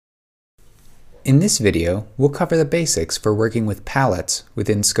In this video, we'll cover the basics for working with palettes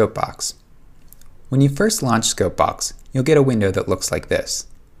within ScopeBox. When you first launch ScopeBox, you'll get a window that looks like this.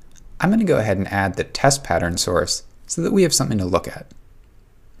 I'm going to go ahead and add the test pattern source so that we have something to look at.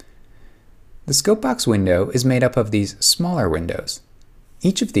 The ScopeBox window is made up of these smaller windows.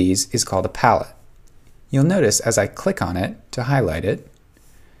 Each of these is called a palette. You'll notice as I click on it to highlight it,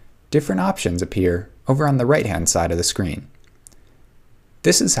 different options appear over on the right-hand side of the screen.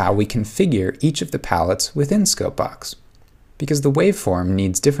 This is how we configure each of the palettes within ScopeBox, because the waveform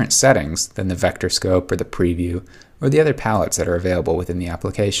needs different settings than the Vectorscope or the preview or the other palettes that are available within the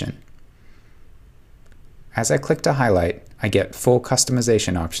application. As I click to highlight, I get full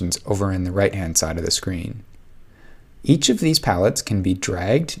customization options over in the right-hand side of the screen. Each of these palettes can be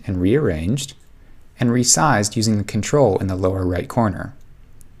dragged and rearranged and resized using the control in the lower right corner.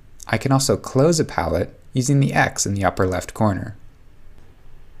 I can also close a palette using the X in the upper left corner.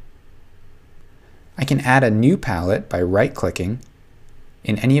 I can add a new palette by right-clicking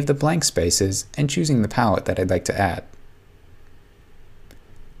in any of the blank spaces and choosing the palette that I'd like to add.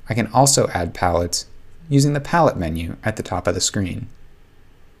 I can also add palettes using the palette menu at the top of the screen.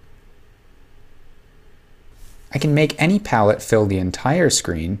 I can make any palette fill the entire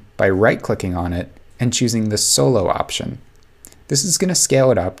screen by right-clicking on it and choosing the solo option. This is going to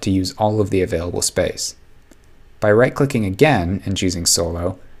scale it up to use all of the available space. By right-clicking again and choosing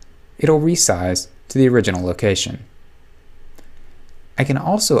solo, it'll resize to the original location. I can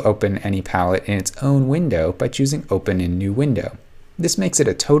also open any palette in its own window by choosing Open in New Window. This makes it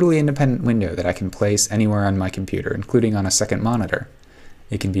a totally independent window that I can place anywhere on my computer, including on a second monitor.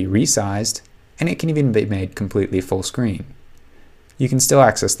 It can be resized, and it can even be made completely full screen. You can still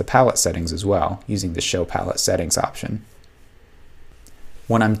access the palette settings as well, using the Show Palette Settings option.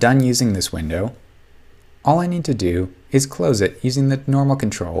 When I'm done using this window, all I need to do is close it using the normal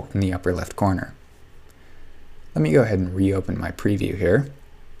control in the upper left corner. Let me go ahead and reopen my preview here.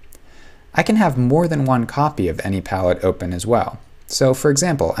 I can have more than one copy of any palette open as well. So for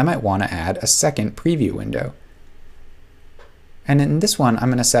example, I might want to add a second preview window. And in this one, I'm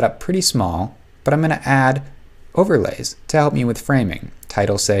going to set up pretty small, but I'm going to add overlays to help me with framing,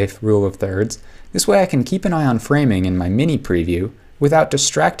 title safe, rule of thirds. This way I can keep an eye on framing in my mini preview without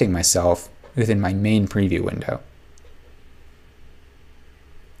distracting myself within my main preview window.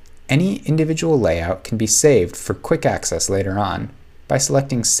 Any individual layout can be saved for quick access later on by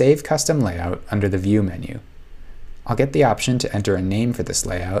selecting Save Custom Layout under the View menu. I'll get the option to enter a name for this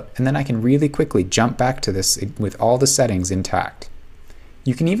layout, and then I can really quickly jump back to this with all the settings intact.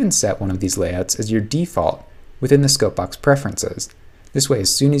 You can even set one of these layouts as your default within the ScopeBox preferences. This way,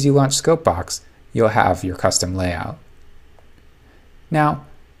 as soon as you launch ScopeBox, you'll have your custom layout. Now,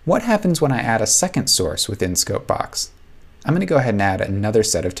 what happens when I add a second source within ScopeBox? I'm going to go ahead and add another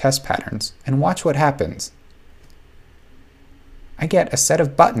set of test patterns and watch what happens. I get a set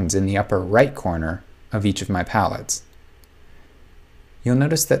of buttons in the upper right corner of each of my palettes. You'll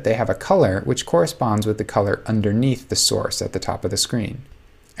notice that they have a color which corresponds with the color underneath the source at the top of the screen.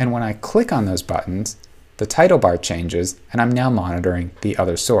 And when I click on those buttons, the title bar changes and I'm now monitoring the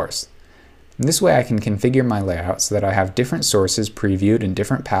other source. And this way I can configure my layout so that I have different sources previewed in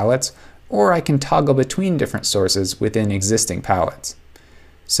different palettes, or I can toggle between different sources within existing palettes.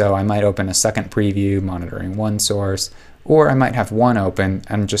 So I might open a second preview monitoring one source, or I might have one open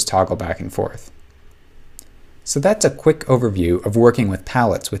and just toggle back and forth. So that's a quick overview of working with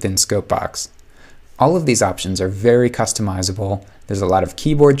palettes within ScopeBox. All of these options are very customizable. There's a lot of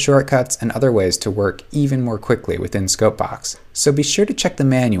keyboard shortcuts and other ways to work even more quickly within ScopeBox. So be sure to check the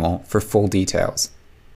manual for full details.